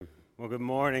Well, good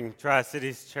morning,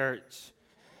 Tri-Cities Church.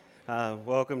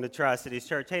 Welcome to Tri-Cities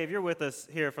Church. Hey, if you're with us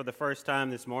here for the first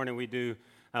time this morning, we do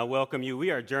welcome you.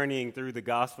 We are journeying through the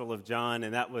Gospel of John,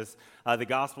 and that was the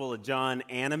Gospel of John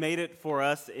animated for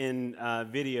us in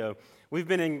video. We've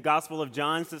been in Gospel of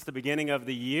John since the beginning of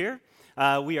the year.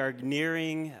 We are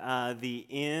nearing the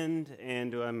end,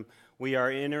 and we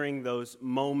are entering those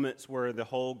moments where the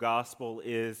whole gospel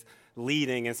is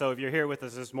leading. And so if you're here with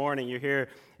us this morning, you're here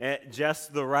at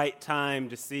just the right time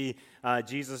to see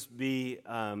Jesus be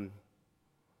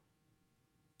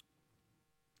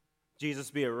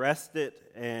arrested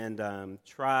and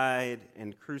tried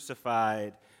and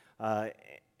crucified. And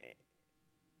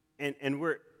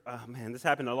we're, this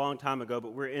happened a long time ago,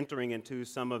 but we're entering into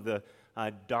some of the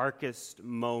darkest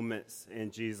moments in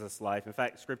Jesus' life. In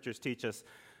fact, scriptures teach us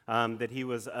that he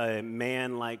was a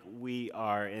man like we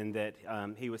are, and that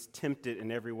he was tempted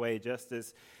in every way just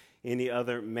as any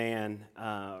other man,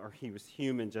 or he was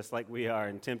human just like we are,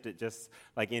 and tempted just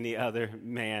like any other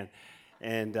man,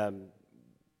 and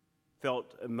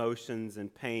felt emotions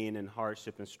and pain and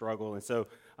hardship and struggle. And so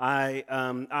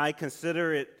I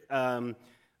consider it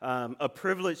a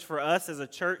privilege for us as a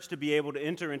church to be able to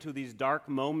enter into these dark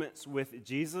moments with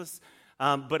Jesus,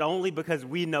 but only because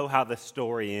we know how the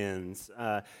story ends.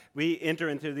 We enter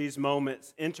into these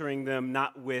moments, entering them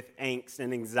not with angst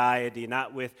and anxiety,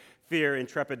 not with fear and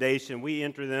trepidation. We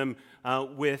enter them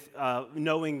with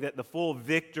knowing that the full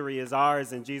victory is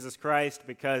ours in Jesus Christ,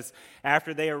 because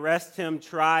after they arrest him,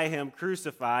 try him,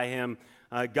 crucify him,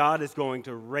 God is going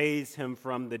to raise him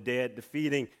from the dead,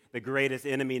 defeating the greatest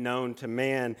enemy known to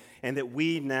man, and that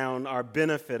we now are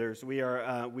benefiters. We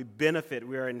benefit.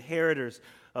 We are inheritors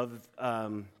of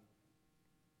the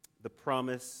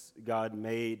promise God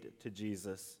made to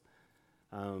Jesus,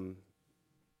 that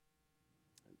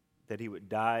he would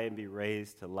die and be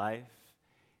raised to life,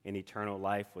 and eternal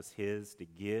life was his to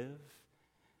give.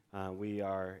 We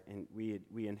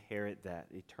inherit that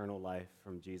eternal life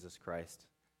from Jesus Christ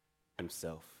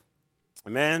himself.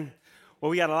 Amen. Well,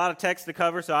 we got a lot of text to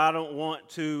cover, so I don't want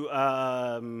to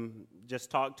just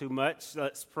talk too much.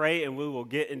 Let's pray, and we will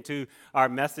get into our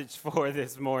message for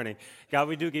this morning. God,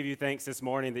 we do give you thanks this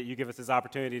morning that you give us this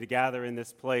opportunity to gather in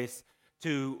this place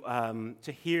to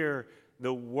hear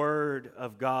the Word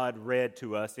of God read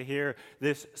to us, to hear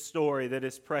this story that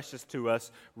is precious to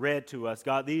us read to us.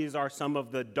 God, these are some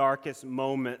of the darkest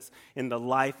moments in the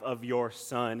life of your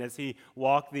Son as he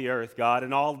walked the earth, God,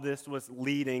 and all this was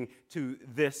leading to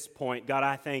this point. God,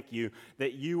 I thank you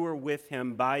that you were with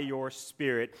him by your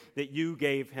Spirit, that you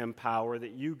gave him power,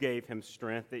 that you gave him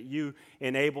strength, that you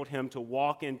enabled him to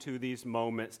walk into these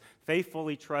moments,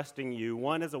 faithfully trusting you,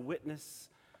 one, as a witness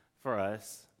for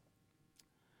us,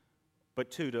 but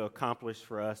two, to accomplish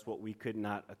for us what we could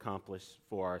not accomplish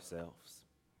for ourselves.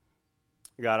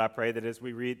 God, I pray that as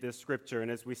we read this scripture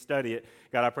and as we study it,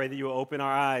 God, I pray that you will open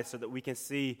our eyes so that we can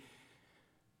see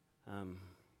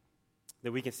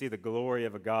the glory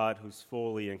of a God who's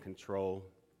fully in control,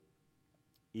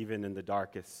 even in the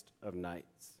darkest of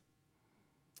nights.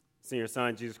 It's in your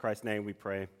Son, Jesus Christ's name, we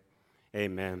pray.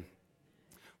 Amen.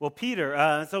 Well,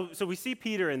 Peter, so we see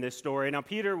Peter in this story. Now,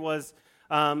 Peter was,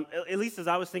 at least as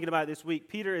I was thinking about it this week,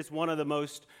 Peter is one of the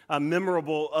most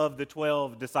memorable of the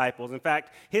 12 disciples. In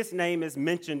fact, his name is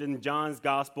mentioned in John's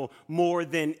gospel more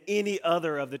than any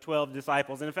other of the 12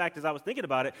 disciples. And in fact, as I was thinking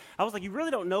about it, I was like, you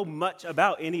really don't know much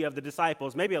about any of the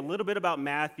disciples. Maybe a little bit about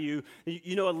Matthew,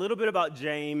 you know a little bit about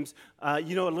James,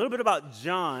 you know a little bit about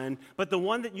John, but the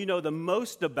one that you know the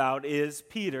most about is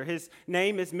Peter. His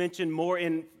name is mentioned more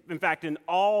in fact, in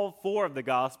all four of the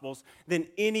Gospels than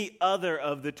any other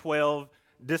of the 12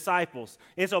 disciples.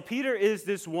 And so Peter is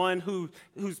this one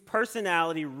whose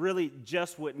personality really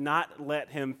just would not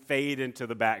let him fade into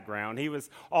the background. He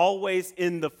was always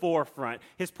in the forefront.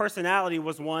 His personality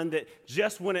was one that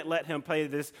just wouldn't let him play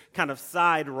this kind of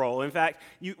side role. In fact,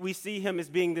 we see him as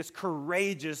being this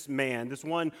courageous man, this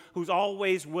one who's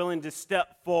always willing to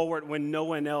step forward when no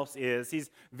one else is.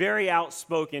 He's very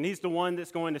outspoken. He's the one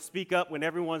that's going to speak up when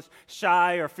everyone's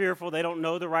shy or fearful. They don't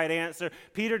know the right answer.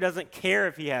 Peter doesn't care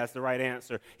if he has the right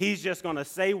answer. He's just going to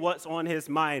say what's on his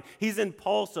mind. He's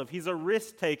impulsive. He's a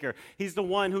risk taker. He's the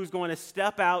one who's going to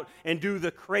step out and do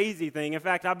the crazy thing. In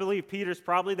fact, I believe Peter's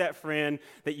probably that friend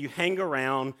that you hang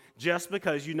around just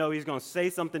because you know he's going to say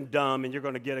something dumb and you're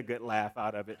going to get a good laugh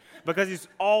out of it. Because he's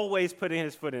always putting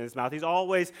his foot in his mouth. He's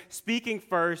always speaking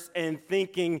first and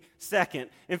thinking second.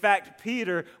 In fact,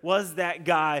 Peter was that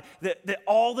guy that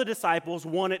all the disciples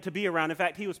wanted to be around. In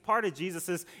fact, he was part of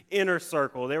Jesus' inner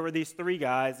circle. There were these three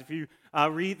guys. If you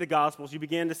read the Gospels, you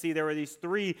begin to see there were these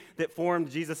three that formed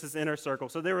Jesus' inner circle.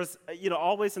 So there was,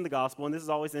 always in the Gospel, and this is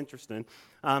always interesting,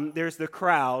 there's the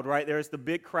crowd, right? There's the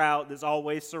big crowd that's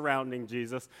always surrounding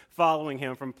Jesus, following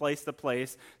him from place to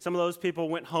place. Some of those people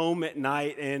went home at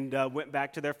night and went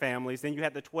back to their families. Then you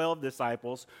had the 12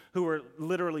 disciples who were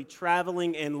literally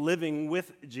traveling and living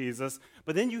with Jesus.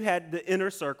 But then you had the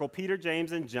inner circle, Peter,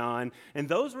 James, and John, and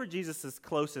those were Jesus'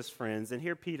 closest friends. And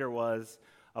here Peter was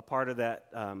a part of that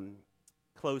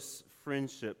close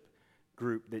friendship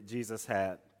group that Jesus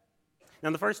had.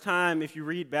 Now, the first time, if you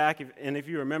read back, and if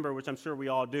you remember, which I'm sure we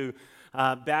all do,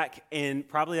 back in,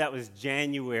 probably that was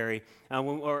January,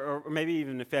 or maybe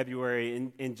even in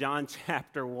February, in John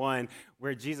chapter 1,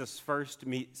 where Jesus first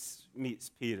meets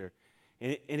Peter.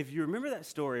 And if you remember that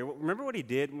story, remember what he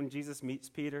did when Jesus meets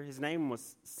Peter? His name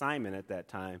was Simon at that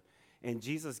time. And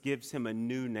Jesus gives him a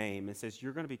new name and says,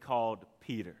 "You're going to be called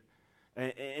Peter."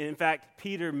 And in fact,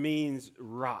 Peter means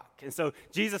rock. And so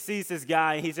Jesus sees this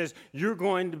guy, and he says, "You're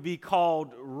going to be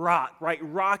called Rock," right?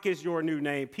 Rock is your new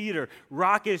name. Peter,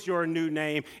 Rock is your new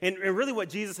name. And really what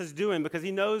Jesus is doing, because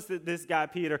he knows that this guy,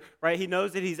 Peter, right, he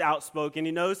knows that he's outspoken,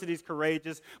 he knows that he's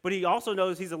courageous, but he also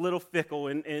knows he's a little fickle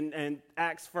and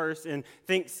acts first and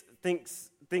thinks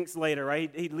later,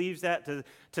 right? He leaves that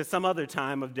to some other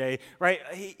time of day, right?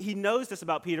 He knows this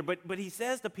about Peter, but he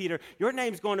says to Peter, "Your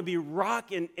name's going to be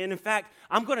Rock, and in fact,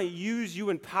 I'm going to use you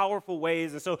in powerful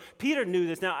ways." And so Peter knew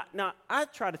this. Now I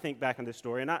try to think back on this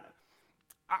story, and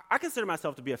I consider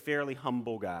myself to be a fairly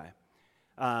humble guy.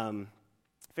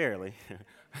 Fairly.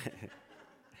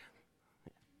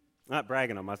 Not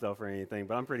bragging on myself or anything,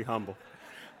 but I'm pretty humble.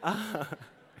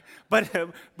 But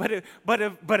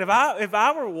if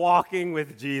I were walking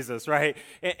with Jesus, right,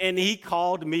 and he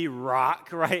called me Rock,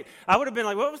 right, I would have been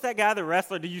like, "What was that guy, the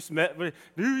wrestler? Do you smell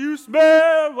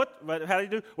what? How do you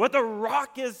do? What the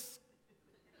Rock is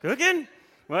cooking?"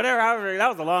 Whatever, that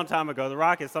was a long time ago. The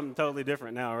Rock is something totally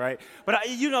different now, right? But,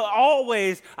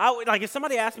 always, if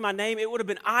somebody asked me my name, it would have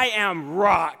been, "I am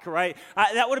Rock," right?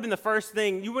 That would have been the first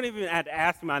thing. You wouldn't even have to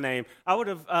ask my name. I would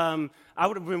have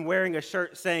been wearing a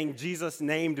shirt saying, "Jesus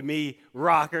named me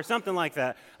Rock," or something like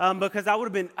that, because I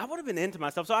would have been into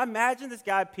myself. So I imagine this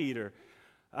guy, Peter,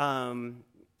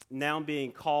 now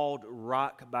being called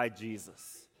Rock by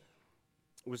Jesus,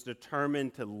 was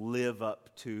determined to live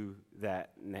up to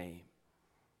that name.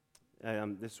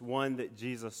 This one that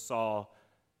Jesus saw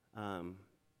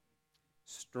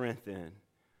strength in,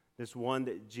 this one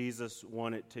that Jesus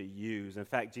wanted to use. In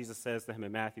fact, Jesus says to him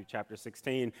in Matthew chapter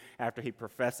 16, after he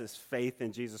professes faith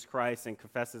in Jesus Christ and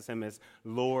confesses him as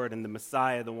Lord and the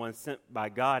Messiah, the one sent by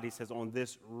God, he says, "On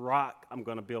this rock I'm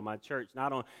going to build my church."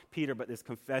 Not on Peter, but this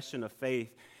confession of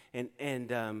faith.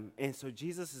 And so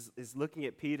Jesus is looking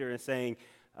at Peter and saying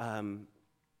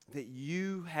that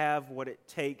you have what it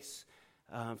takes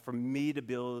for me to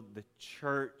build the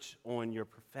church on your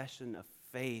profession of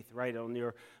faith, right, on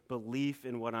your belief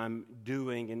in what I'm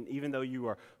doing. And even though you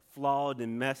are flawed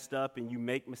and messed up and you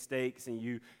make mistakes and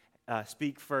you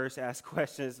speak first, ask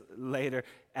questions later,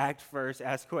 act first,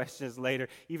 ask questions later,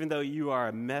 even though you are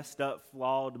a messed up,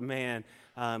 flawed man,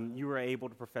 you are able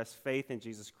to profess faith in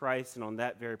Jesus Christ, and on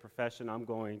that very profession, I'm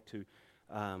going to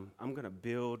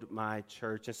build my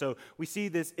church. And so we see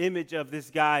this image of this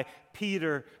guy,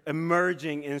 Peter,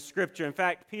 emerging in Scripture. In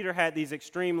fact, Peter had these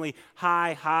extremely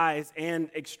high highs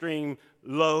and extreme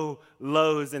low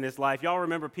lows in his life. Y'all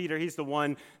remember Peter? He's the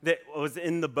one that was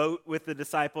in the boat with the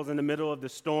disciples in the middle of the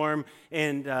storm,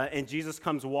 and Jesus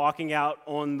comes walking out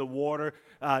on the water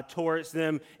towards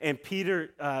them, and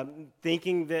Peter,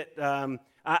 thinking that...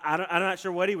 I'm not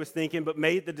sure what he was thinking, but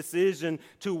made the decision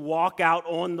to walk out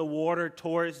on the water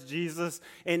towards Jesus.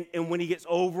 And when he gets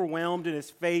overwhelmed in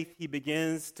his faith, he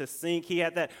begins to sink. He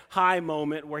had that high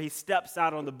moment where he steps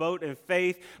out on the boat in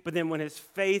faith, but then when his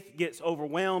faith gets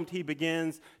overwhelmed, he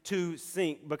begins to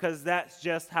sink, because that's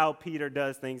just how Peter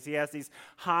does things. He has these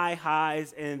high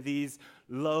highs and these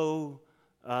low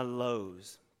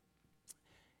lows.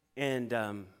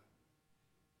 And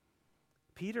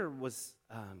Peter was...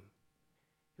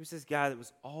 He was this guy that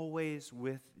was always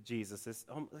with Jesus, this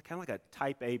kind of like a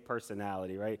type A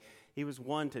personality, right? He was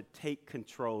one to take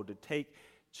control, to take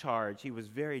charge. He was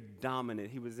very dominant.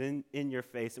 He was in your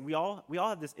face. And we all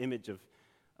have this image of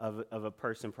a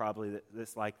person probably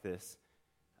that's like this.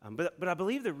 But I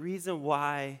believe the reason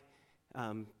why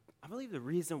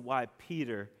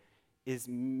Peter is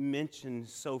mentioned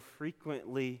so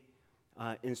frequently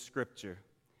in Scripture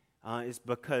is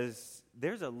because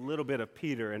there's a little bit of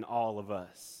Peter in all of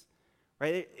us,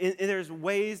 right? And there's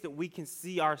ways that we can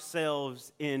see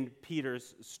ourselves in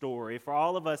Peter's story. For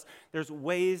all of us, there's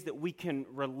ways that we can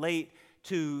relate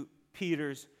to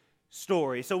Peter's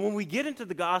story. So when we get into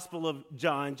the Gospel of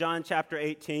John, John chapter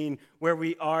 18, where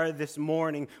we are this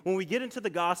morning, when we get into the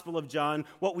Gospel of John,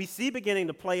 what we see beginning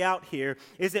to play out here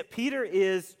is that Peter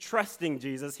is trusting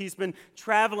Jesus. He's been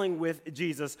traveling with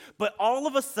Jesus. But all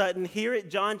of a sudden, here at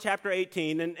John chapter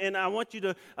 18, and I want you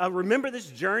to remember this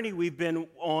journey we've been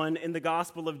on in the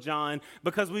Gospel of John,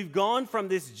 because we've gone from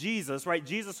this Jesus, right?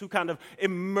 Jesus who kind of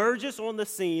emerges on the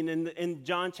scene in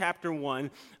John chapter 1.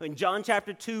 And John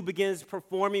chapter 2 begins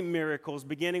performing miracles,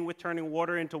 beginning with turning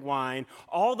water into wine.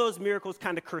 All those miracles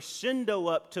kind of crescendo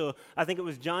up to, I think it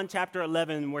was John chapter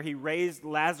 11, where he raised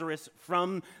Lazarus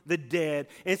from the dead.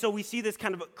 And so we see this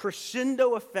kind of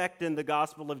crescendo effect in the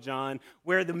Gospel of John,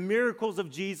 where the miracles of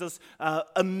Jesus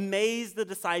amaze the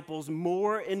disciples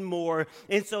more and more.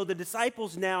 And so the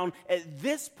disciples now, at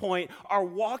this point, are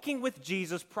walking with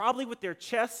Jesus, probably with their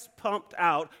chests pumped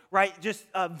out, right? Just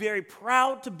very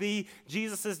proud to be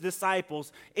Jesus'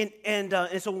 disciples. And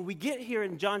so when we get here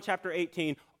in John chapter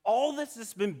 18, all this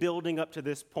has been building up to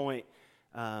this point.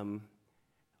 All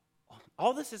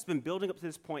this has been building up to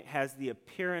this point has the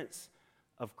appearance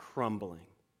of crumbling,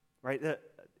 right? It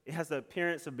has the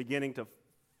appearance of beginning to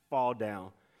fall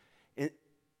down.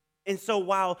 And so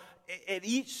while at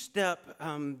each step,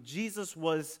 Jesus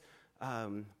was,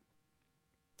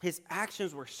 his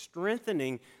actions were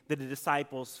strengthening the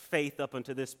disciples' faith up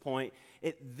until this point.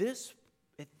 At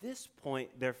this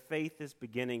point, their faith is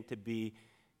beginning to be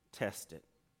tested.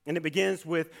 And it begins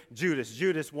with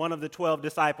Judas, one of the 12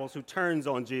 disciples who turns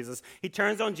on Jesus. He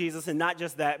turns on Jesus, and not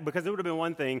just that, because it would have been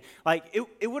one thing. Like,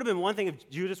 it would have been one thing if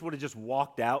Judas would have just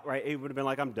walked out, right? It would have been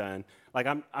like, I'm done. Like,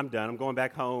 I'm done. I'm going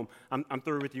back home. I'm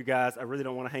through with you guys. I really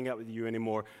don't want to hang out with you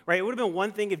anymore, right? It would have been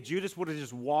one thing if Judas would have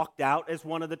just walked out as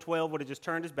one of the 12, would have just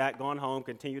turned his back, gone home,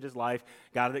 continued his life,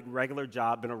 got a regular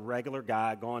job, been a regular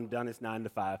guy, done his 9 to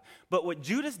 5. But what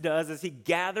Judas does is he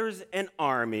gathers an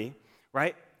army,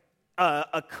 right?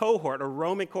 A cohort, a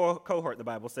Roman cohort, the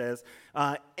Bible says,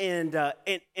 and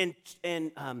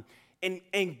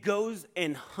goes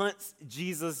and hunts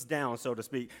Jesus down, so to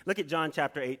speak. Look at John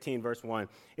chapter 18, verse 1.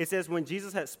 It says, when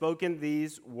Jesus had spoken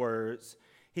these words,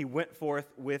 he went forth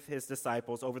with his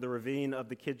disciples over the ravine of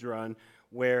the Kidron,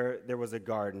 where there was a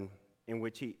garden, in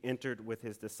which he entered with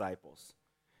his disciples.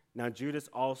 Now Judas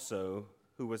also,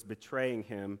 who was betraying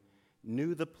him,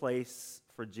 knew the place,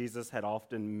 for Jesus had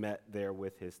often met there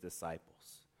with his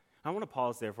disciples. I want to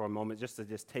pause there for a moment just to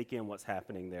take in what's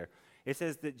happening there. It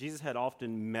says that Jesus had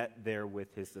often met there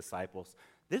with his disciples.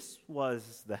 This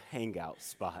was the hangout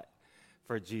spot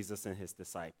for Jesus and his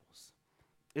disciples.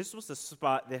 This was a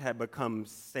spot that had become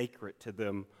sacred to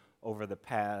them over the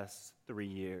past 3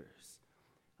 years.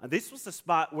 This was the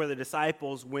spot where the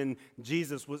disciples, when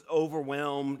Jesus was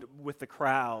overwhelmed with the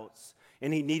crowds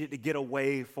and he needed to get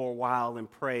away for a while and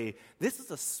pray, this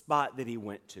is a spot that he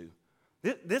went to.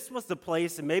 This was the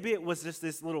place, and maybe it was just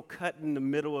this little cut in the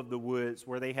middle of the woods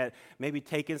where they had maybe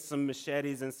taken some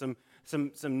machetes and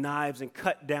some knives and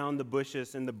cut down the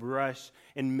bushes and the brush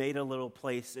and made a little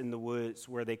place in the woods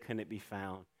where they couldn't be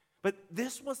found. But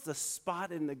this was the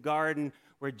spot in the garden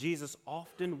where Jesus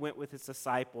often went with his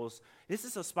disciples. This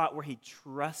is a spot where he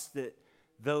trusted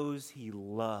those he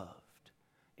loved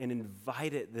and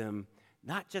invited them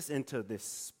not just into this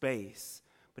space,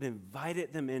 but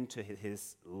invited them into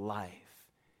his life.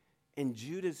 And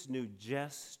Judas knew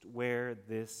just where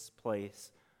this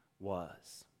place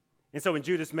was. And so when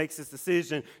Judas makes this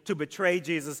decision to betray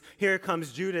Jesus, here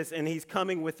comes Judas, and he's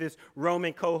coming with this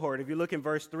Roman cohort. If you look in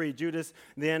verse 3, Judas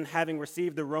then, having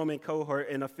received the Roman cohort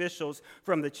and officials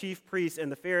from the chief priests and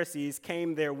the Pharisees,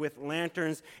 came there with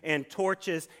lanterns and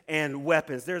torches and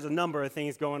weapons. There's a number of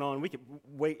things going on. We could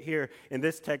wait here in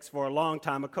this text for a long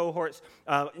time. A cohort's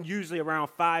usually around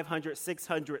 500,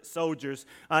 600 soldiers.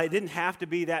 It didn't have to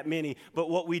be that many, but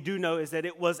what we do know is that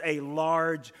it was a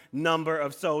large number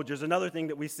of soldiers. Another thing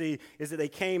that we see is that they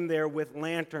came there with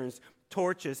lanterns,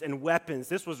 torches, and weapons.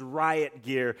 This was riot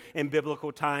gear in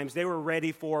biblical times. They were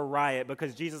ready for a riot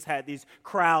because Jesus had these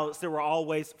crowds that were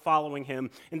always following him,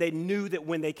 and they knew that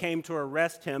when they came to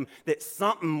arrest him, that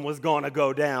something was going to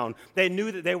go down. They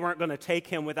knew that they weren't going to take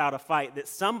him without a fight, that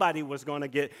somebody was going to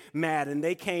get mad, and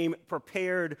they came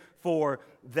prepared for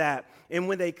that. And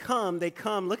when they come,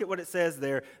 look at what it says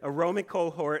there, a Roman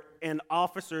cohort and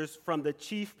officers from the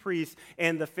chief priests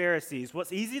and the Pharisees.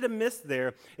 What's easy to miss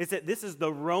there is that this is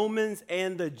the Romans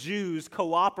and the Jews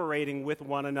cooperating with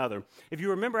one another. If you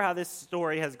remember how this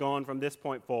story has gone from this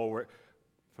point forward,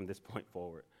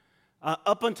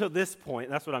 Up until this point,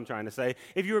 that's what I'm trying to say.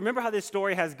 If you remember how this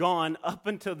story has gone up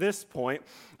until this point,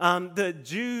 the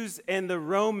Jews and the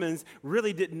Romans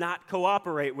really did not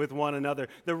cooperate with one another.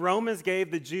 The Romans gave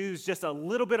the Jews just a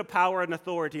little bit of power and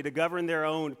authority to govern their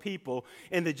own people,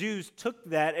 and the Jews took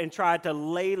that and tried to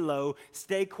lay low,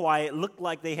 stay quiet, look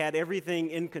like they had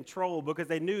everything in control, because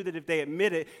they knew that if they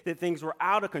admitted that things were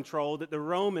out of control, that the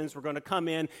Romans were going to come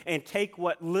in and take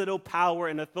what little power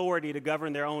and authority to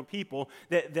govern their own people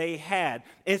that they had.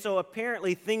 And so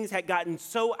apparently things had gotten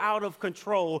so out of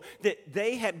control that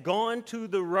they had gone to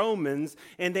the Romans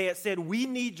and they had said, we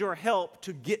need your help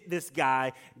to get this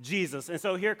guy, Jesus. And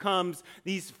so here comes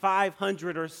these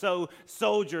 500 or so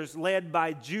soldiers led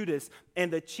by Judas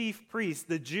and the chief priests,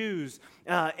 the Jews,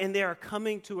 and they are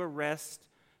coming to arrest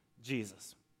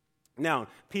Jesus. Now,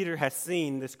 Peter has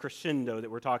seen this crescendo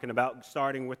that we're talking about,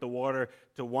 starting with the water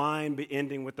to wine,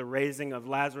 ending with the raising of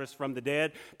Lazarus from the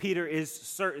dead. Peter is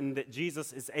certain that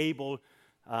Jesus is able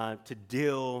to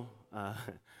deal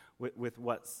with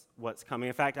what's coming.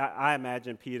 In fact, I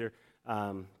imagine Peter.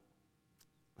 I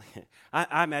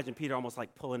imagine Peter almost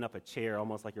like pulling up a chair,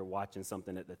 almost like you're watching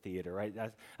something at the theater, right?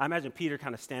 I imagine Peter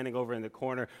kind of standing over in the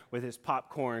corner with his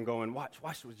popcorn going, watch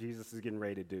what Jesus is getting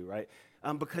ready to do, right?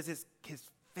 Because his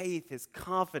faith, his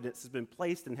confidence has been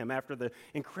placed in him after the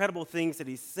incredible things that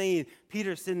he's seen.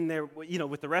 Peter's sitting there,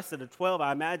 with the rest of the 12.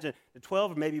 I imagine the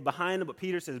 12 are maybe behind him, but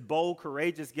Peter's this bold,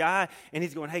 courageous guy, and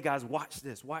he's going, hey, guys, watch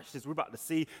this. We're about to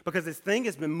see, because this thing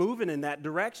has been moving in that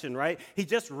direction, right? He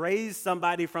just raised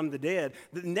somebody from the dead.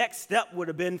 The next step would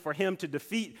have been for him to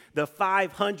defeat the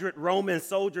 500 Roman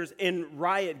soldiers in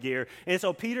riot gear. And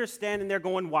so Peter's standing there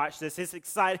going, watch this. His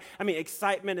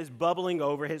excitement is bubbling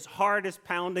over. His heart is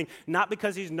pounding, not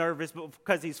because he's nervous, but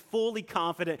because he's fully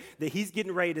confident that he's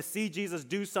getting ready to see Jesus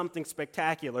do something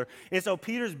spectacular. And so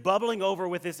Peter's bubbling over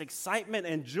with this excitement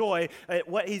and joy at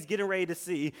what he's getting ready to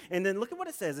see. And then look at what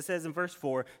it says. It says in verse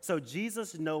 4, so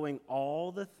Jesus, knowing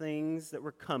all the things that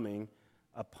were coming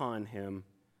upon him,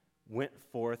 went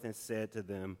forth and said to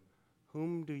them,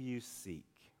 whom do you seek?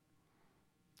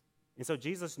 And so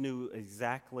Jesus knew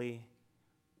exactly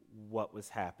what was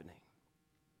happening.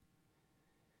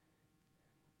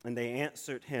 And they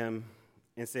answered him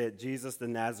and said, Jesus the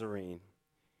Nazarene.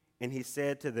 And he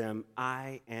said to them,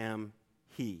 I am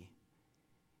he.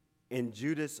 And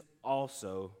Judas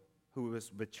also, who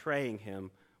was betraying him,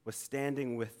 was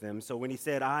standing with them. So when he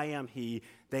said, I am he,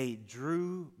 they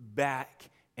drew back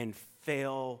and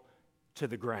fell to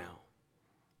the ground.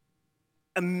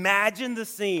 Imagine the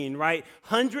scene, right?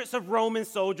 Hundreds of Roman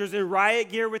soldiers in riot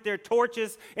gear with their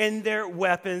torches and their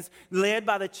weapons, led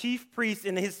by the chief priest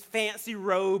in his fancy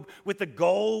robe with the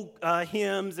gold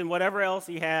hymns and whatever else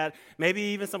he had, maybe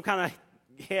even some kind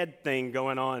of head thing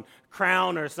going on,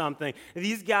 crown or something.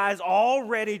 These guys all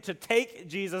ready to take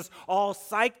Jesus, all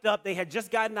psyched up. They had just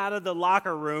gotten out of the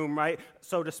locker room, right,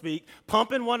 so to speak,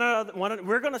 pumping one another.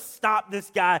 We're going to stop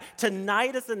this guy.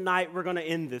 Tonight is the night we're going to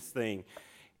end this thing.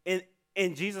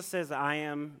 And Jesus says, I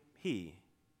am he.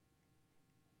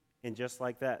 And just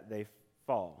like that, they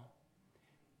fall.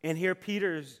 And here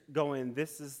Peter's going,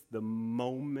 this is the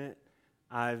moment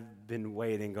I've been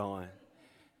waiting on.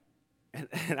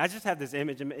 And I just have this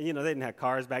image, they didn't have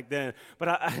cars back then, but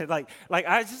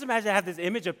I just imagine I have this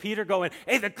image of Peter going,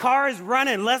 hey, the car is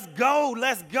running, let's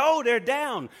go, they're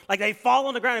down. Like they fall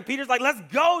on the ground, and Peter's like, let's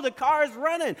go, the car is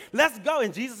running, let's go.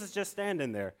 And Jesus is just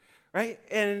standing there, right?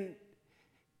 And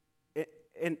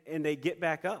they get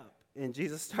back up, and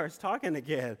Jesus starts talking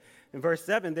again. In verse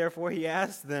 7, therefore he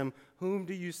asked them, whom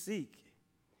do you seek?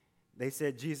 They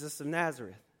said, Jesus of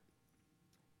Nazareth.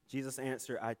 Jesus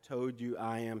answered, I told you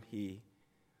I am he.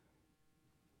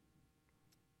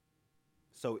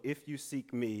 So if you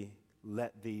seek me,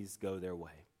 let these go their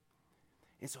way.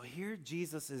 And so here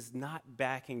Jesus is not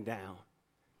backing down.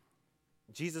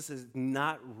 Jesus is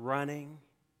not running.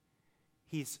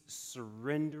 He's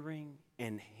surrendering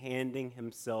and handing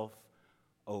himself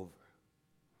over.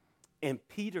 And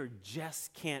Peter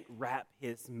just can't wrap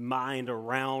his mind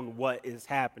around what is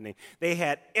happening. They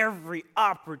had every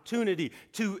opportunity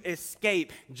to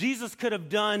escape. Jesus could have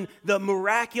done the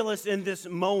miraculous in this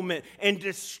moment and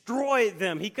destroyed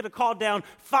them. He could have called down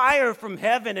fire from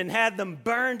heaven and had them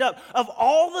burned up. Of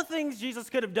all the things Jesus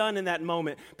could have done in that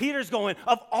moment, Peter's going,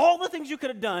 of all the things you could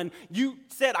have done, you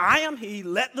said, I am he,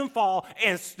 let them fall,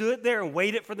 and stood there and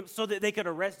waited for them so that they could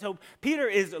arrest him. Peter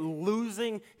is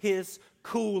losing his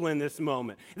cool in this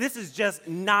moment. This is just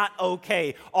not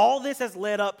okay. All this has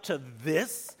led up to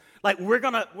this.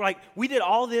 We did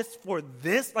all this for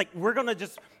this.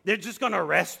 They're just gonna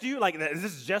arrest you. This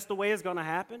is just the way it's gonna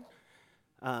happen.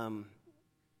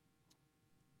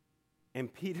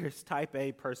 And Peter's type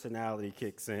A personality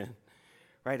kicks in,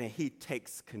 right? And he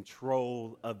takes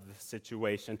control of the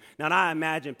situation. Now, I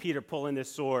imagine Peter pulling this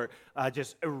sword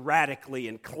just erratically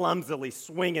and clumsily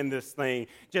swinging this thing,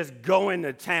 just going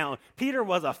to town. Peter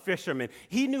was a fisherman.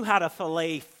 He knew how to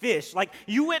fillet fish. Like,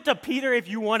 you went to Peter if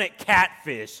you wanted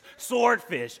catfish,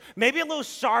 swordfish, maybe a little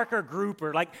shark or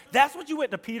grouper. Like, that's what you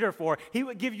went to Peter for. He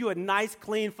would give you a nice,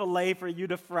 clean fillet for you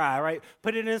to fry, right?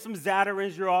 Put it in some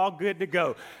Zatarain's, you're all good to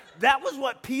go. That was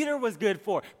what Peter was good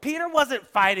for. Peter wasn't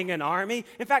fighting an army.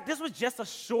 In fact, this was just a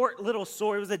short little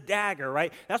sword. It was a dagger,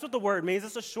 right? That's what the word means.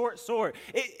 It's a short sword.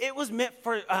 It was meant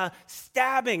for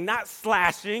stabbing, not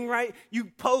slashing, right? You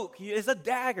poke. It's a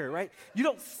dagger, right? You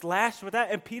don't slash with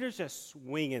that. And Peter's just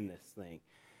swinging this thing.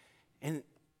 And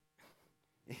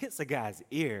it hits a guy's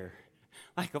ear.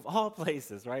 Like, of all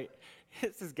places, right?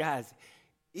 Hits this guy's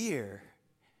ear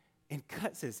and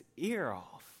cuts his ear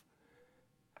off.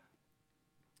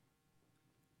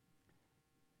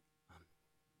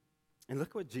 And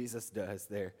look what Jesus does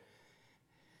there.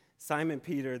 Simon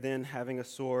Peter, then having a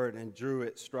sword and drew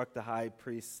it, struck the high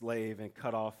priest's slave and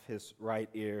cut off his right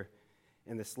ear.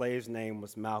 And the slave's name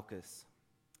was Malchus.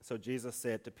 So Jesus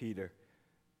said to Peter,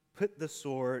 "Put the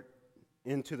sword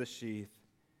into the sheath.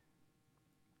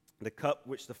 The cup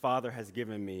which the Father has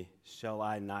given me, shall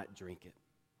I not drink it?"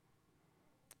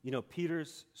 You know,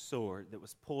 Peter's sword that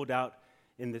was pulled out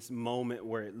in this moment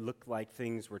where it looked like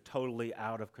things were totally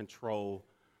out of control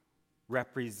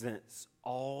represents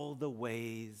all the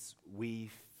ways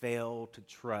we fail to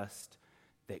trust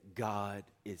that God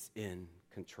is in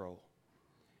control.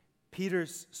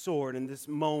 Peter's sword in this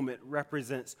moment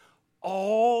represents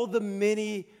all the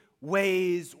many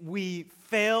ways we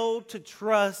fail to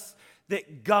trust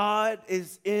that God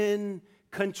is in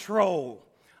control.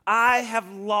 I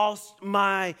have lost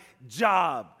my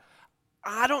job.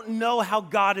 I don't know how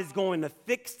God is going to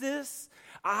fix this.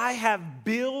 I have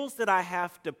bills that I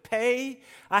have to pay.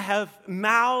 I have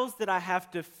mouths that I have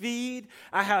to feed.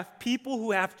 I have people who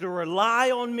have to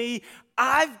rely on me.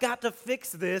 I've got to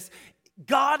fix this.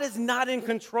 God is not in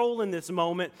control in this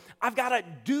moment. I've got to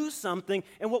do something.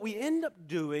 And what we end up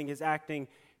doing is acting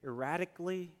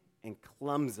erratically and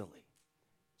clumsily,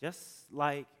 just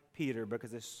like Peter,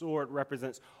 because his sword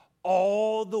represents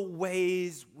all the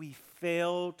ways we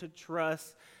fail to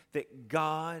trust that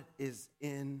God is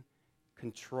in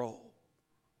control.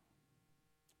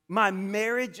 My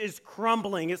marriage is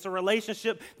crumbling. It's a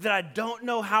relationship that I don't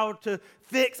know how to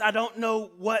fix. I don't know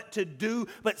what to do,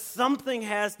 but something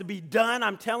has to be done,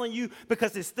 I'm telling you,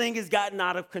 because this thing has gotten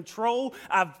out of control.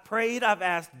 I've prayed, I've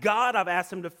asked God, I've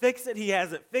asked him to fix it. He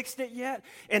hasn't fixed it yet.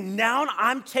 And now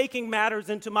I'm taking matters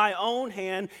into my own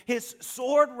hand. His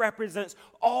sword represents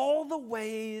all the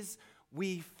ways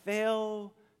we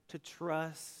fail to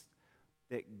trust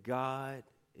that God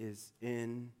is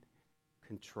in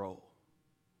control.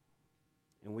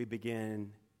 And we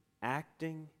begin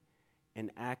acting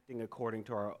according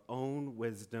to our own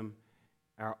wisdom,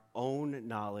 our own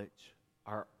knowledge,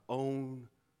 our own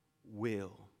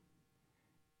will.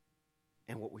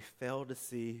 And what we fail to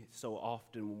see so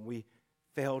often when we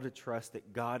fail to trust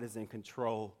that God is in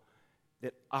control,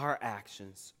 that our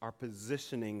actions are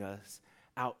positioning us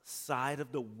outside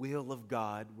of the will of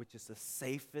God, which is the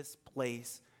safest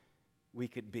place we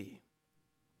could be.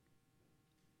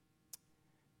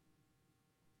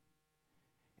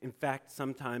 In fact,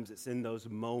 sometimes it's in those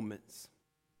moments.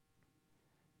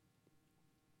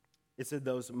 It's in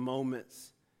those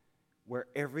moments where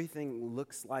everything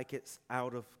looks like it's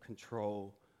out of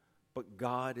control, but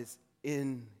God is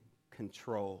in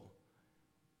control,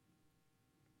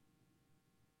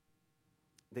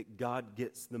 that God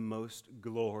gets the most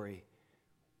glory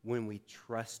when we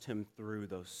trust him through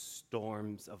those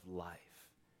storms of life.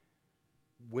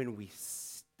 When we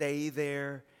stay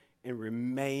there and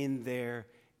remain there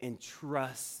and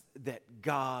trust that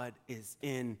God is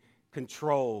in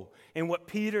control. And what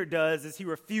Peter does is he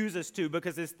refuses to,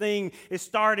 because this thing is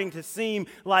starting to seem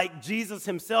like Jesus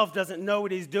himself doesn't know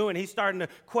what he's doing. He's starting to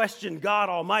question God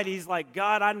Almighty. He's like,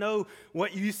 God, I know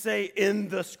what you say in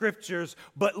the scriptures,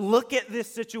 but look at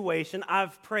this situation.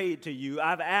 I've prayed to you.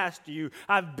 I've asked you.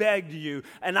 I've begged you,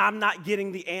 and I'm not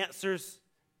getting the answers.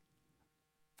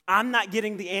 I'm not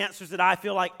getting the answers that I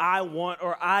feel like I want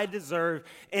or I deserve.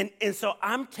 And so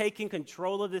I'm taking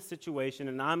control of this situation,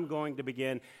 and I'm going to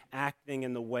begin acting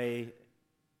in the way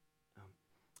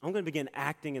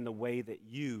that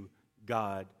you,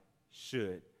 God,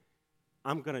 should.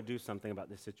 I'm going to do something about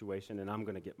this situation, and I'm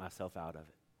going to get myself out of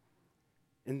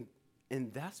it.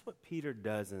 And that's what Peter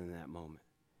does in that moment.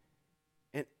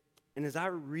 And as I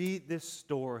read this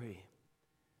story,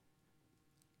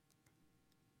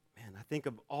 man, I think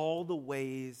of all the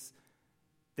ways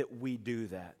that we do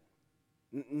that.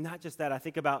 Not just that, I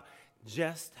think about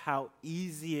just how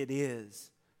easy it is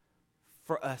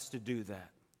for us to do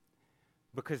that.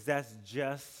 Because that's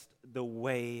just the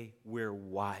way we're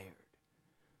wired.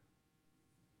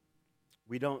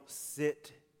 We don't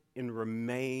sit and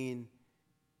remain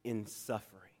in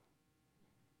suffering.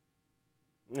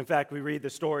 In fact, we read the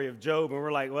story of Job, and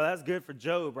we're like, well, that's good for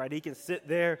Job, right? He can sit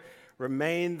there,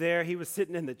 remain there. He was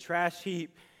sitting in the trash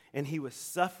heap, and he was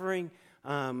suffering.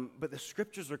 But the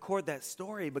scriptures record that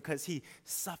story because he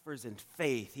suffers in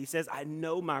faith. He says, I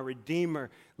know my Redeemer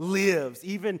lives.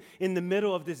 Even in the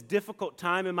middle of this difficult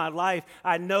time in my life,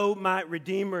 I know my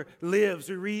Redeemer lives.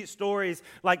 We read stories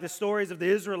like the stories of the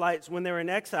Israelites when they're in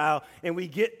exile, and we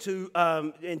get to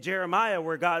in Jeremiah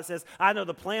where God says, I know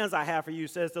the plans I have for you,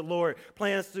 says the Lord,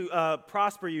 plans to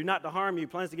prosper you, not to harm you,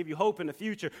 plans to give you hope in the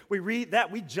future. We read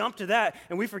that, we jump to that,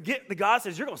 and we forget that God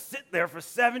says, you're going to sit there for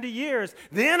 70 years.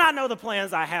 Then I know the plans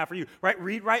I have for you, right?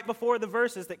 Read right before the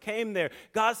verses that came there.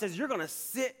 God says, you're going to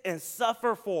sit and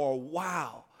suffer for a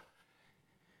while.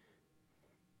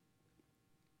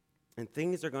 And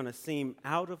things are going to seem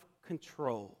out of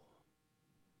control.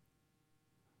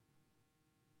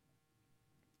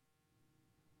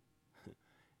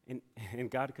 And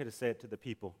God could have said to the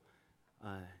people,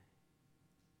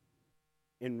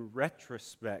 in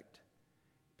retrospect,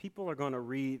 people are going to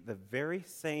read the very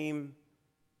same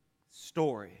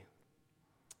story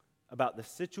about the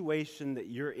situation that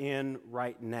you're in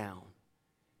right now,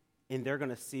 and they're going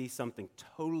to see something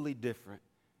totally different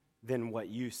than what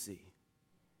you see.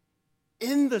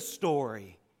 In the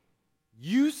story,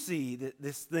 you see that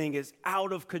this thing is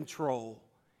out of control,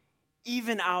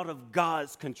 even out of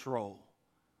God's control.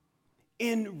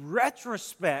 In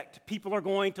retrospect, people are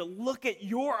going to look at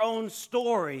your own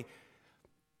story,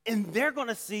 and they're going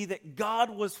to see that God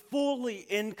was fully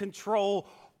in control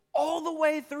all the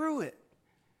way through it.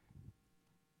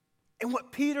 And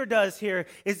what Peter does here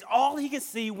is all he can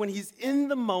see when he's in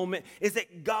the moment is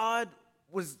that God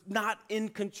was not in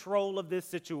control of this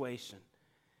situation.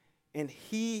 And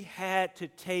he had to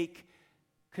take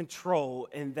control,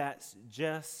 and that's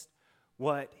just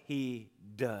what he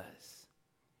does.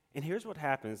 And here's what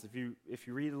happens if you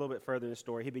read a little bit further in the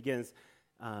story. He begins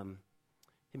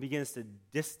to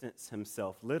distance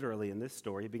himself, literally in this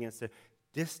story. He begins to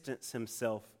distance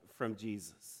himself from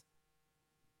Jesus.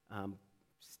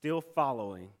 Still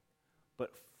following,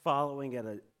 but following at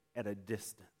a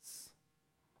distance.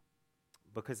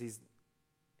 Because he's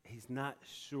not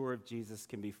sure if Jesus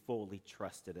can be fully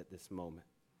trusted at this moment.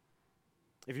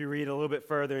 If you read a little bit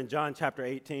further in John chapter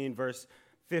 18, verse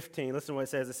 15, listen to what it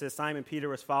says. It says, Simon Peter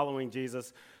was following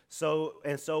Jesus, so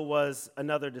was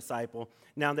another disciple.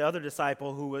 Now the other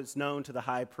disciple who was known to the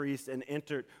high priest and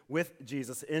entered with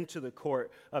Jesus into the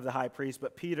court of the high priest,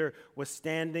 but Peter was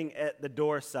standing at the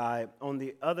door side on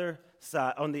the other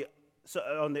side,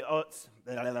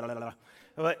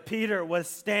 but Peter was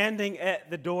standing at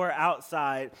the door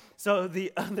outside. So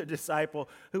the other disciple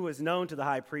who was known to the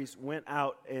high priest went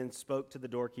out and spoke to the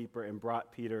doorkeeper and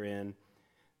brought Peter in.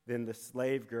 Then the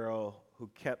slave girl who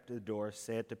kept the door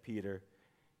said to Peter,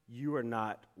 you are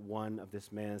not one of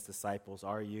this man's disciples,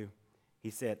 are you? He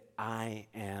said, I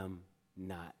am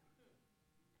not.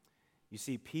 You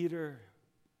see, Peter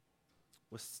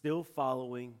was still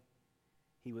following.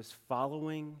 He was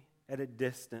following at a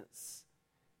distance.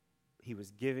 He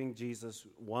was giving Jesus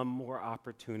one more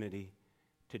opportunity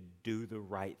to do the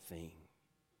right thing,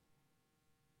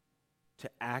 to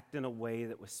act in a way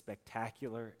that was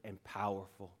spectacular and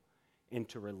powerful, and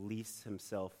to release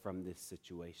himself from this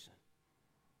situation.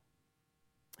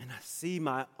 And I see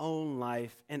my own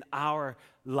life and our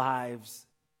lives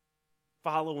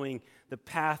following the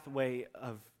pathway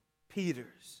of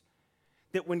Peter's.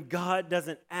 That when God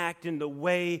doesn't act in the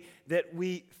way that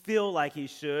we feel like he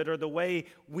should, or the way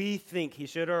we think he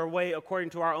should, or a way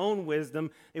according to our own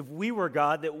wisdom, if we were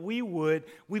God, that we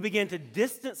begin to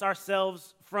distance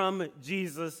ourselves from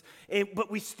Jesus,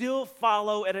 but we still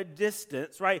follow at a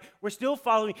distance, right? We're still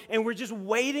following, and we're just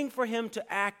waiting for him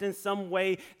to act in some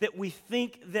way that we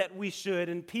think that we should.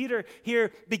 And Peter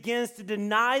here begins to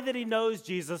deny that he knows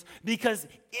Jesus, because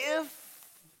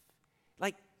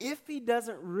if he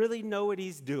doesn't really know what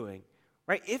he's doing,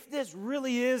 right? If this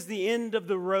really is the end of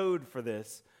the road for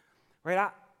this,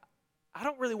 right? I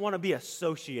don't really want to be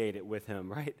associated with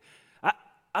him, right?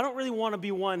 I don't really want to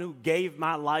be one who gave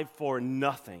my life for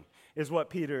nothing, is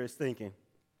what Peter is thinking.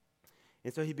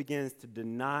 And so he begins to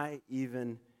deny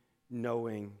even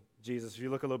knowing Jesus. If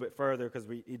you look a little bit further, because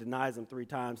he denies him 3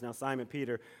 times. Now Simon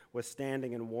Peter was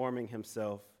standing and warming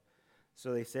himself.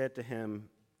 So they said to him,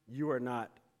 you are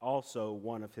not also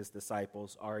one of his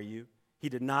disciples, are you?" He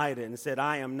denied it and said,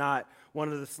 "I am not."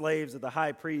 One of the slaves of the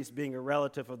high priest, being a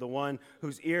relative of the one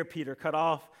whose ear Peter cut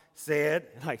off, said,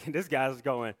 and this guy's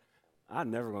going,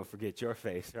 "I'm never going to forget your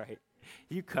face," right?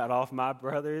 "You cut off my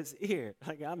brother's ear."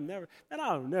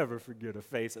 I'll never forget a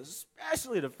face,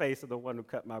 especially the face of the one who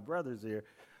cut my brother's ear.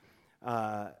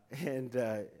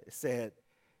 Said,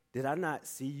 "Did I not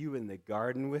see you in the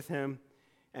garden with him?"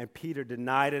 And Peter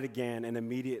denied it again, and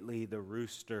immediately the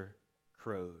rooster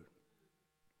crowed.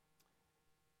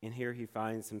 And here he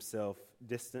finds himself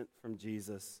distant from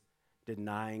Jesus,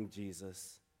 denying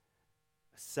Jesus,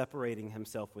 separating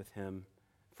himself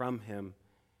from him,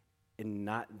 and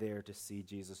not there to see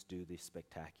Jesus do the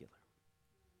spectacular.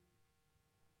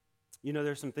 You know,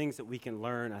 there's some things that we can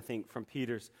learn, I think, from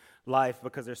Peter's life,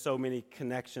 because there's so many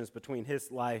connections between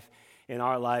his life and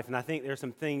our life. And I think there's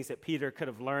some things that Peter could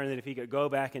have learned that if he could go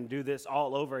back and do this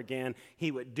all over again, he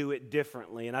would do it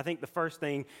differently. And I think the first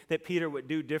thing that Peter would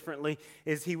do differently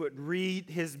is he would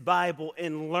read his Bible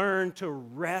and learn to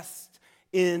rest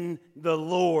in the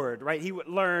Lord, right? He would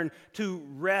learn to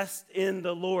rest in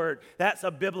the Lord. That's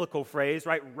a biblical phrase,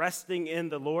 right? Resting in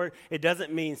the Lord. It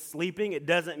doesn't mean sleeping. It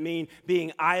doesn't mean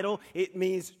being idle. It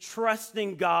means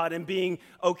trusting God and being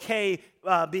okay,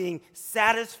 being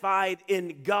satisfied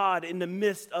in God in the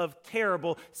midst of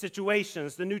terrible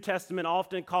situations. The New Testament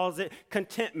often calls it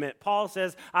contentment. Paul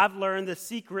says, "I've learned the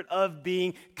secret of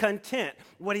being content."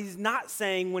 What he's not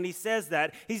saying when he says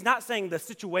that, he's not saying the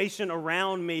situation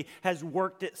around me has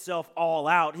worked itself all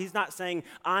out. He's not saying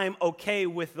I'm okay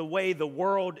with the way the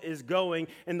world is going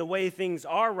and the way things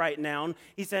are right now.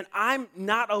 He said, I'm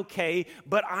not okay,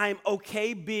 but I'm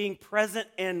okay being present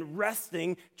and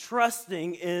resting,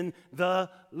 trusting in the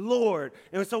Lord.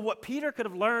 And so what Peter could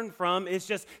have learned from is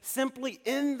just simply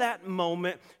in that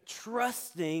moment,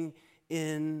 trusting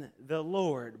in the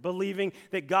Lord, believing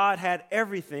that God had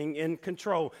everything in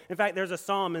control. In fact, there's a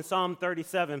psalm in Psalm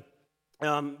 37,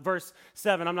 verse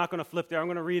 7. I'm not going to flip there. I'm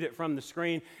going to read it from the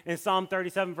screen. In Psalm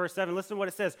 37, verse 7, listen to what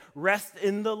it says. "Rest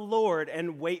in the Lord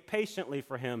and wait patiently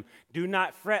for him. Do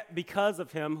not fret because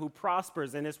of him who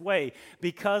prospers in his way,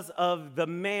 because of the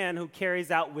man who carries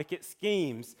out wicked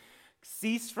schemes.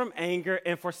 Cease from anger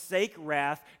and forsake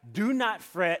wrath. Do not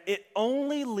fret. It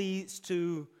only leads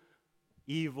to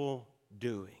evil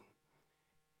doing."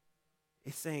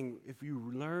 It's saying if you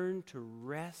learn to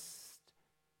rest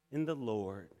in the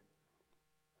Lord,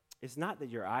 it's not that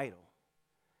you're idle.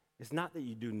 It's not that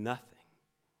you do nothing.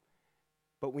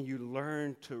 But when you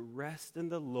learn to rest in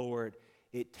the Lord,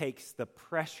 it takes the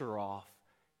pressure off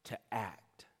to act.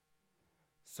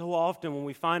 So often when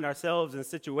we find ourselves in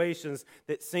situations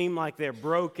that seem like they're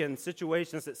broken,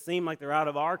 situations that seem like they're out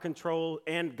of our control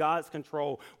and God's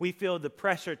control, we feel the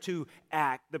pressure to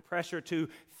act, the pressure to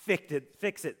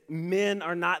fix it. Men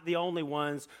are not the only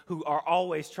ones who are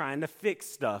always trying to fix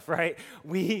stuff, right?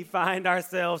 We find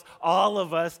ourselves, all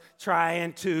of us,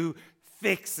 trying to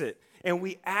fix it. And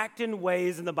we act in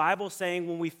ways, and the Bible's saying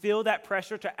when we feel that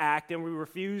pressure to act and we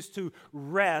refuse to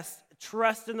rest,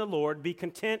 trust in the Lord, be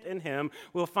content in him,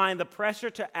 we'll find the pressure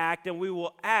to act, and we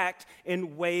will act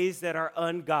in ways that are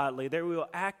ungodly. That we will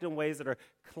act in ways that are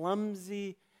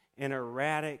clumsy and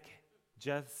erratic,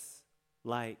 just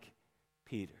like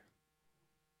Peter.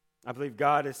 I believe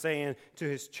God is saying to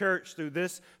his church through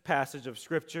this passage of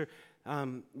Scripture,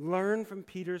 learn from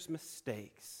Peter's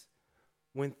mistakes.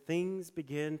 When things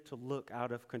begin to look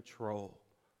out of control,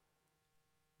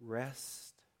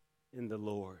 rest in the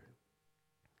Lord.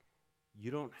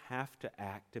 You don't have to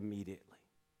act immediately.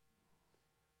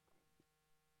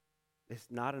 It's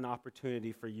not an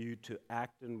opportunity for you to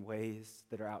act in ways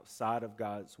that are outside of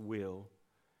God's will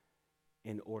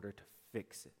in order to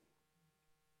fix it.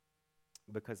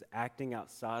 Because acting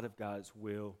outside of God's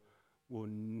will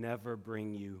never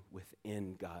bring you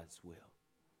within God's will.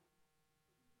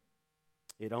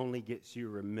 It only gets you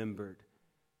remembered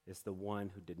as the one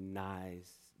who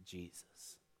denies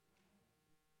Jesus.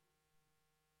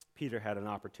 Peter had an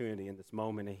opportunity in this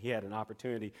moment, and he had an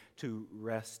opportunity to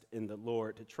rest in the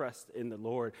Lord, to trust in the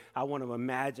Lord. I want to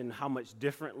imagine how much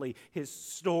differently his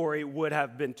story would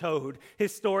have been told.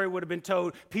 His story would have been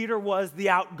told, Peter was the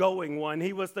outgoing one.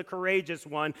 He was the courageous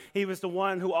one. He was the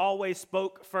one who always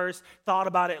spoke first, thought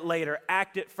about it later,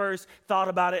 acted first, thought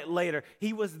about it later.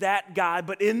 He was that guy,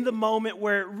 but in the moment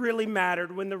where it really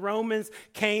mattered, when the Romans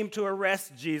came to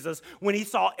arrest Jesus, when he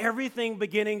saw everything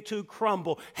beginning to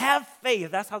crumble, have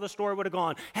faith. That's how the story would have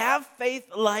gone. Have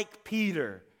faith like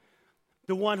Peter,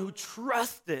 the one who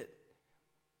trusted.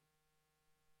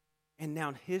 And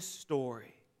now his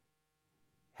story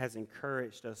has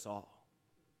encouraged us all.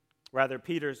 Rather,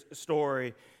 Peter's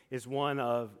story is one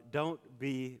of don't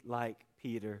be like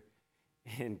Peter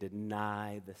and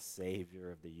deny the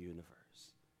Savior of the universe.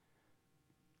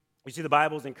 You see, the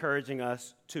Bible is encouraging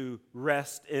us to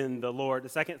rest in the Lord. The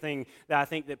second thing that I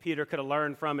think that Peter could have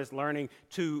learned from is learning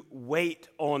to wait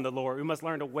on the Lord. We must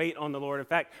learn to wait on the Lord. In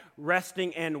fact,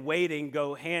 resting and waiting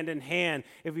go hand in hand.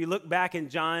 If we look back in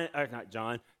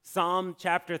Psalm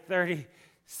chapter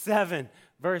 37,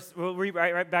 we'll read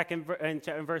right back in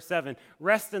verse 7.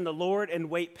 Rest in the Lord and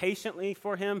wait patiently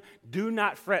for him. Do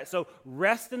not fret. So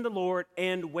rest in the Lord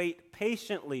and wait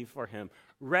patiently for him.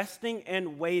 Resting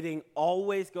and waiting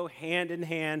always go hand in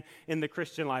hand in the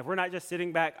Christian life. We're not just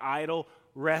sitting back idle,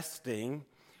 resting,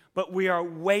 but we are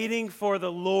waiting for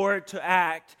the Lord to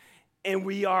act, and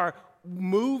we are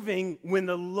moving. When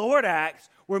the Lord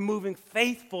acts, we're moving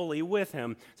faithfully with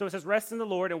him. So it says, rest in the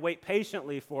Lord and wait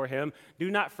patiently for him. Do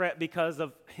not fret because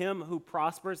of him who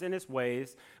prospers in his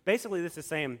ways. Basically, this is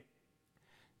saying,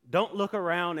 don't look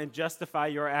around and justify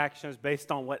your actions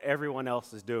based on what everyone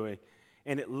else is doing,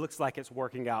 and it looks like it's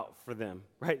working out for them,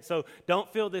 right? So don't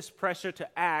feel this pressure to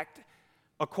act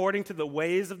according to the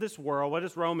ways of this world. What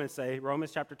does Romans say?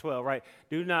 Romans chapter 12, right?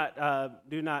 Do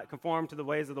not conform to the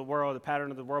ways of the world, the pattern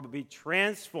of the world, but be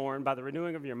transformed by the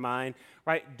renewing of your mind,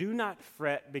 right? Do not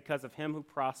fret because of him who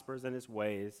prospers in his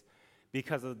ways,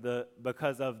 because of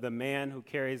the man who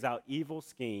carries out evil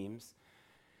schemes.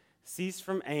 Cease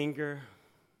from anger,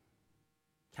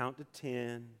 count to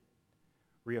 10,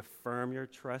 reaffirm your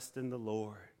trust in the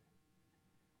Lord.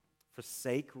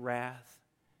 Forsake wrath.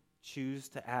 Choose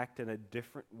to act in a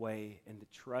different way and to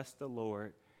trust the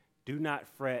Lord. Do not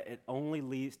fret. It only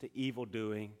leads to evil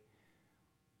doing.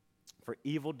 For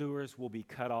evildoers will be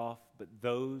cut off, but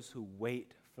those who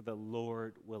wait for the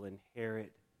Lord will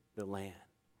inherit the land.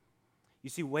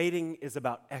 You see, waiting is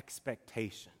about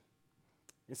expectation.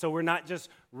 And so we're not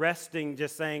just resting,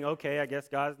 just saying, okay, I guess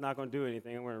God's not going to do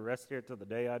anything. I'm going to rest here till the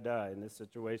day I die in this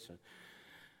situation.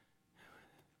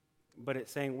 But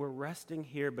it's saying we're resting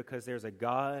here because there's a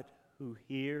God who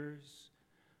hears,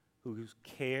 who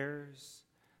cares.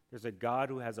 There's a God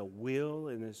who has a will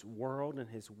in this world, and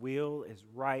his will is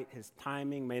right. His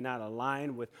timing may not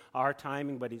align with our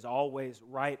timing, but he's always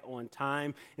right on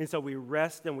time. And so we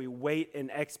rest and we wait in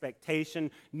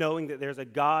expectation, knowing that there's a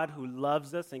God who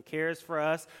loves us and cares for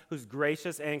us, who's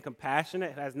gracious and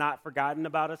compassionate, has not forgotten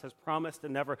about us, has promised to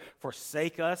never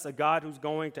forsake us, a God who's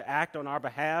going to act on our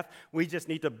behalf. We just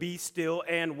need to be still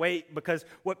and wait, because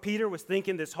what Peter was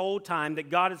thinking this whole time, that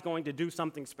God is going to do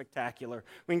something spectacular.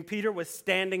 When Peter was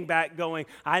standing back going,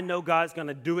 I know God's going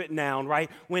to do it now,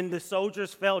 right? When the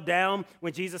soldiers fell down,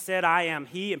 when Jesus said, I am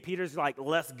he, and Peter's like,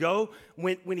 let's go.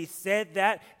 When he said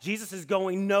that, Jesus is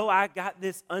going, no, I got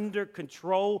this under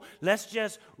control. Let's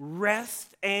just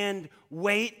rest and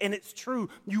wait. And it's true.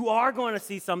 You are going to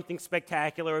see something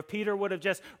spectacular. If Peter would have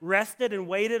just rested and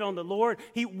waited on the Lord,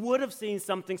 he would have seen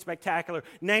something spectacular,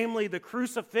 namely the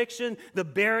crucifixion, the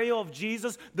burial of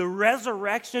Jesus, the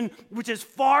resurrection, which is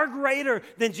far greater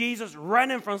than Jesus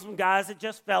running from some guys that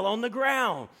just fell on the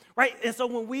ground, right? And so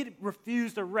when we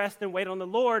refuse to rest and wait on the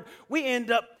Lord, we end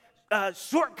up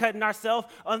shortcutting ourselves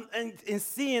and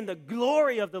seeing the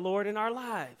glory of the Lord in our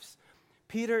lives.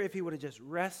 Peter, if he would have just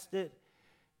rested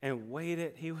and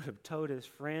waited, he would have told his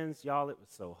friends, y'all, it was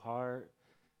so hard.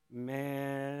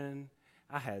 Man,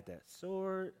 I had that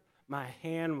sword. My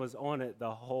hand was on it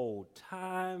the whole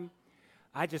time.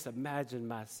 I just imagined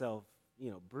myself,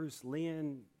 Bruce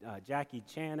Lee, Jackie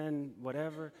Chan,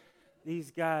 whatever,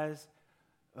 these guys.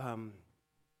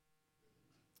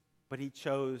 But he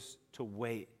chose to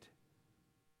wait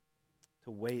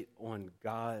on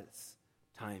God's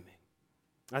timing.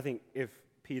 I think if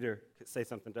Peter could say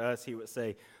something to us, he would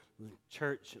say,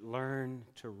 church, learn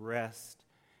to rest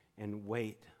and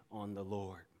wait on the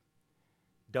Lord.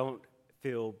 Don't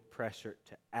feel pressured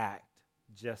to act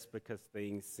just because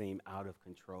things seem out of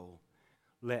control.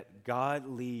 Let God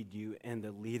lead you, and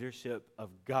the leadership of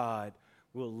God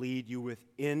will lead you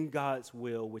within God's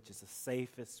will, which is the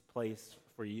safest place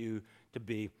for you to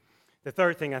be. The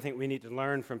third thing I think we need to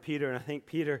learn from Peter, and I think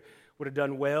Peter would have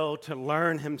done well to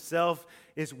learn himself,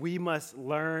 is we must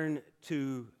learn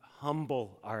to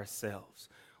humble ourselves.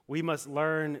 We must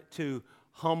learn to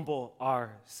humble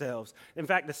ourselves. In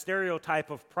fact, the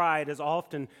stereotype of pride is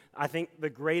often, I think, the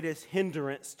greatest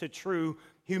hindrance to true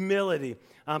humility.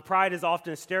 Pride is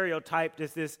often stereotyped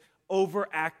as this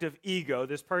overactive ego,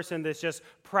 this person that's just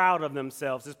proud of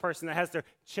themselves, this person that has their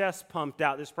chest pumped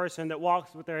out, this person that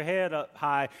walks with their head up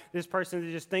high, this person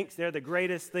that just thinks they're the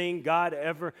greatest thing God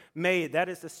ever made. That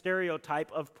is the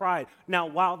stereotype of pride. Now,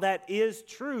 while that is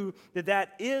true,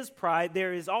 that is pride,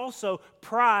 there is also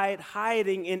pride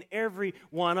hiding in every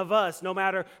one of us. No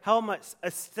matter how much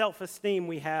self-esteem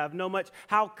we have, no matter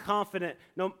how confident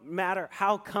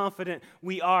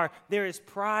we are, there is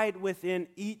pride within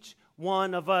each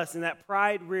one of us, and that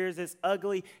pride rears its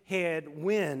ugly head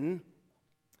when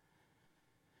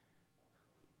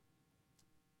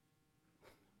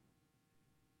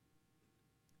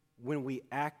we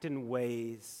act in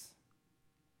ways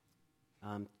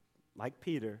like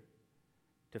Peter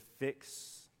to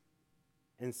fix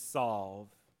and solve,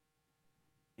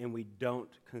 and we don't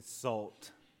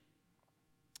consult.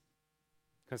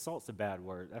 Consult's a bad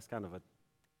word. That's kind of a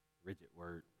rigid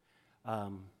word.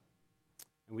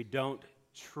 And we don't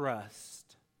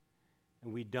trust,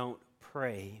 and we don't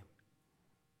pray,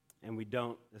 and we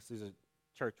don't, this is a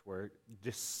church word,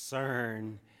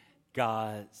 discern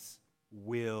God's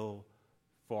will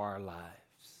for our lives.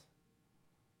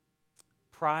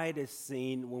 Pride is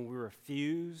seen when we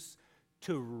refuse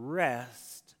to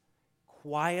rest,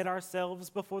 quiet ourselves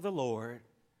before the Lord,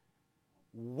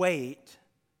 wait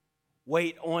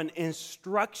on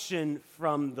instruction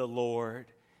from the Lord,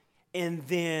 and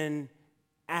then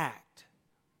act.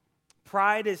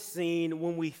 Pride is seen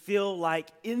when we feel like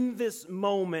in this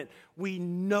moment we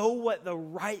know what the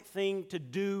right thing to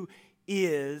do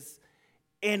is,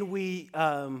 and we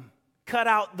cut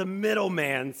out the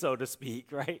middleman, so to speak,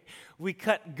 right? We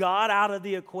cut God out of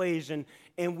the equation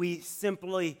and we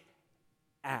simply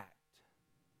act.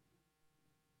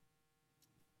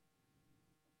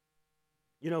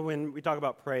 You know, when we talk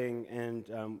about praying and,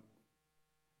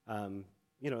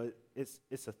 you know,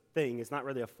 it's a thing. It's not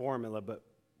really a formula, but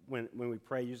when we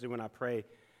pray, usually when I pray,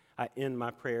 I end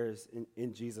my prayers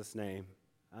in Jesus' name.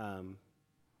 And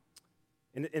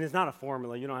it's not a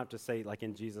formula. You don't have to say, like,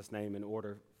 in Jesus' name in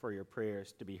order for your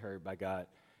prayers to be heard by God.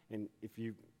 And if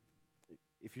you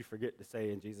forget to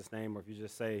say in Jesus' name, or if you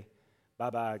just say,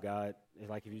 bye-bye, God,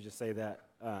 like if you just say that,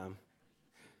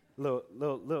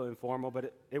 little informal,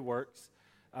 but it works.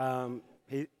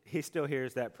 He still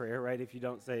hears that prayer, right? If you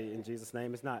don't say in Jesus'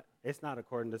 name, it's not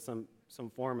according to some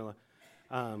formula.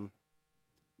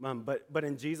 But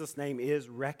in Jesus' name is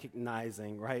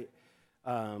recognizing, right,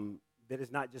 that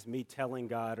it's not just me telling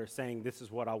God or saying this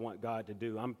is what I want God to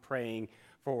do. I'm praying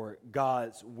for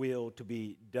God's will to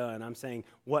be done. I'm saying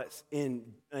what's in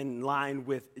line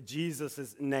with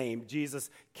Jesus' name, Jesus'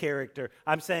 character.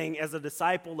 I'm saying as a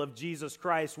disciple of Jesus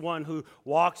Christ, one who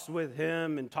walks with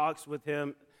him and talks with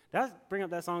him. Did I bring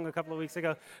up that song a couple of weeks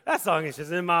ago? That song is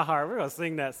just in my heart. We're going to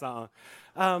sing that song.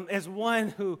 As one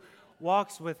who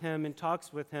walks with him and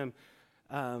talks with him,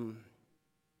 I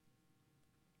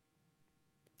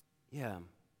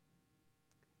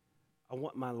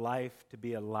want my life to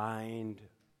be aligned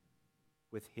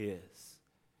with his,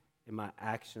 and my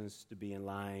actions to be in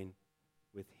line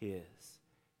with his.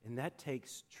 And that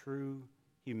takes true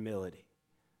humility,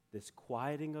 this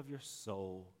quieting of your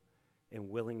soul and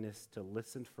willingness to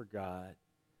listen for God,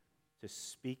 to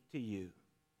speak to you,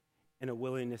 and a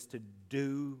willingness to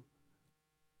do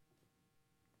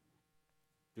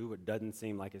what doesn't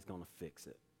seem like it's going to fix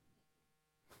it.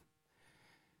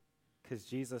 Because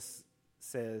Jesus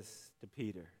says to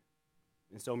Peter,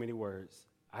 in so many words,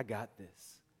 I got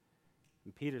this.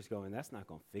 And Peter's going, that's not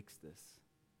going to fix this.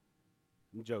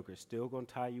 Them jokers still going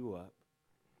to tie you up.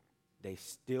 They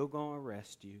still going to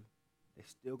arrest you. They're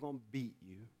still going to beat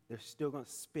you. They're still going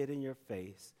to spit in your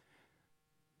face.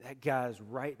 That guy's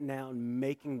right now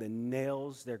making the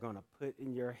nails they're going to put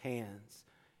in your hands.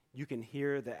 You can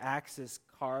hear the axes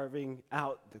carving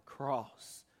out the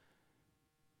cross.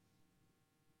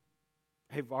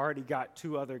 They've already got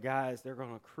two other guys they're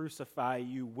going to crucify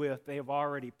you with. They've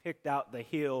already picked out the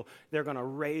hill they're going to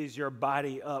raise your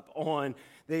body up on.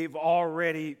 They've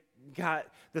already got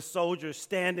the soldiers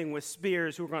standing with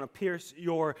spears who are going to pierce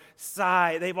your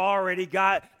side. They've already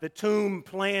got the tomb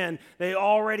planned. They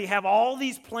already have all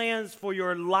these plans for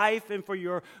your life and for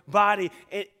your body.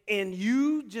 And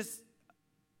you just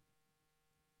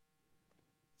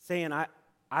saying,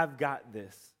 I've got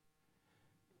this.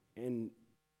 And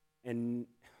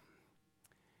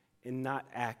not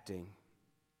acting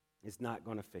is not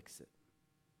going to fix it.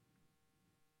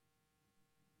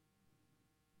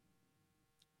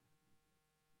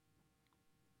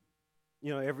 You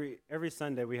know, every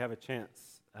Sunday we have a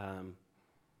chance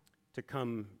to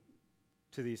come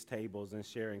to these tables and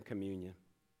share in communion.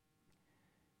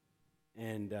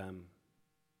 And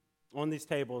On these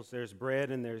tables, there's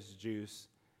bread and there's juice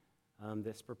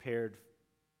that's prepared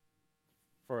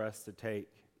for us to take.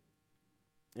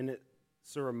 And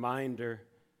it's a reminder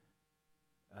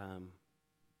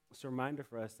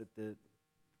for us that the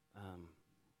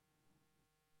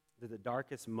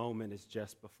darkest moment is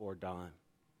just before dawn.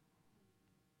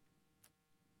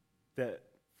 That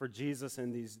for Jesus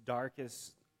in these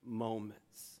darkest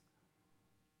moments,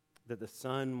 that the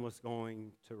sun was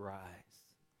going to rise.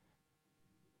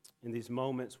 In these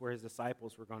moments where his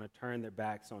disciples were going to turn their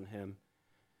backs on him,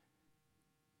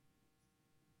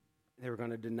 they were going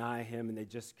to deny him, and they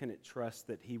just couldn't trust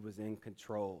that he was in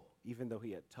control, even though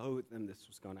he had told them this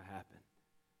was going to happen.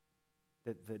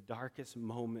 That the darkest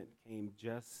moment came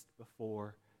just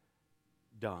before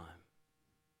dawn.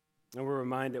 And we're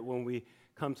reminded when we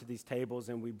come to these tables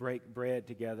and we break bread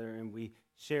together and we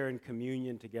share in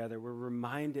communion together, we're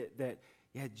reminded that,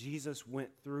 Jesus went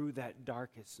through that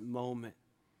darkest moment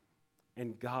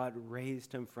and God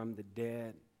raised him from the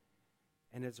dead.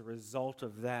 And as a result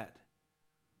of that,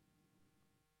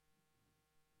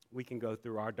 we can go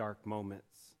through our dark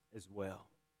moments as well.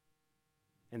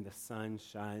 And the sun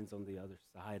shines on the other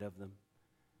side of them,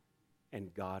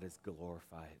 and God is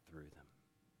glorified through them.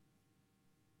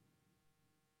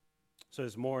 So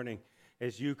this morning,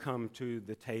 as you come to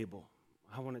the table,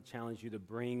 I want to challenge you to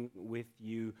bring with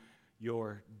you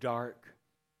your dark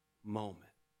moment.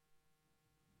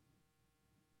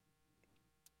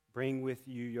 Bring with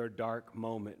you your dark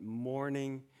moment,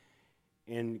 mourning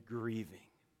and grieving.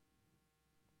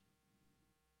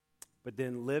 But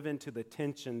then live into the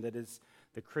tension that is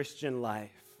the Christian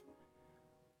life,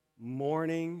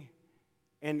 mourning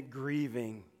and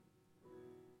grieving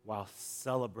while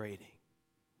celebrating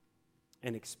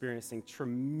and experiencing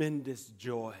tremendous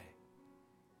joy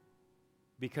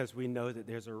because we know that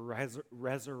there's a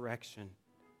resurrection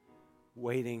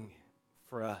waiting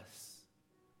for us,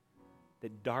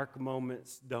 that dark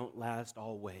moments don't last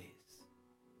always,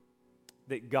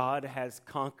 that God has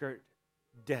conquered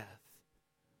death,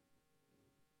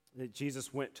 that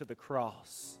Jesus went to the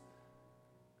cross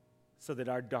so that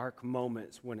our dark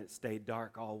moments wouldn't stay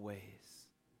dark always.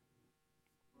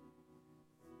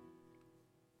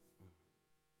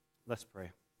 Let's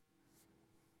pray.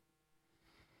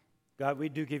 God, we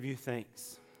do give you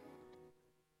thanks.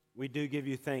 We do give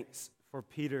you thanks for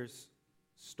Peter's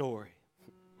story.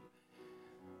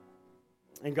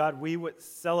 And God, we would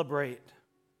celebrate.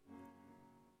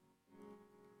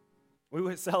 We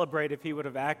would celebrate if he would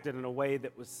have acted in a way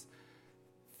that was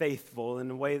faithful, in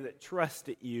a way that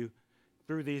trusted you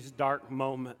through these dark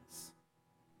moments.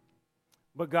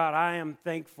 But God, I am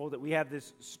thankful that we have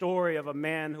this story of a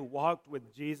man who walked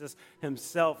with Jesus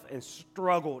himself and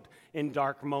struggled in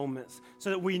dark moments, so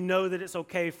that we know that it's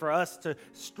okay for us to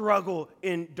struggle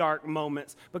in dark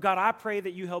moments. But God, I pray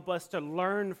that you help us to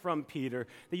learn from Peter,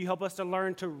 that you help us to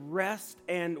learn to rest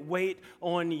and wait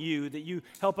on you, that you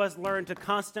help us learn to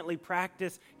constantly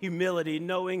practice humility,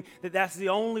 knowing that that's the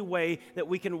only way that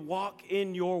we can walk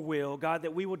in your will. God,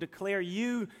 that we will declare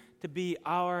you to be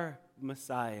our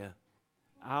Messiah,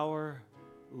 our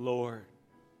Lord.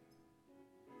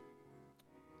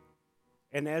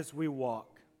 And as we walk,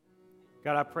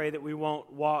 God, I pray that we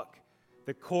won't walk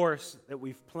the course that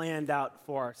we've planned out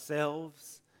for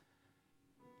ourselves,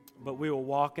 but we will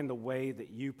walk in the way that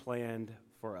you planned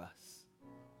for us.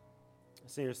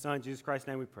 It's in your Son, Jesus Christ's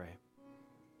name we pray.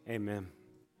 Amen.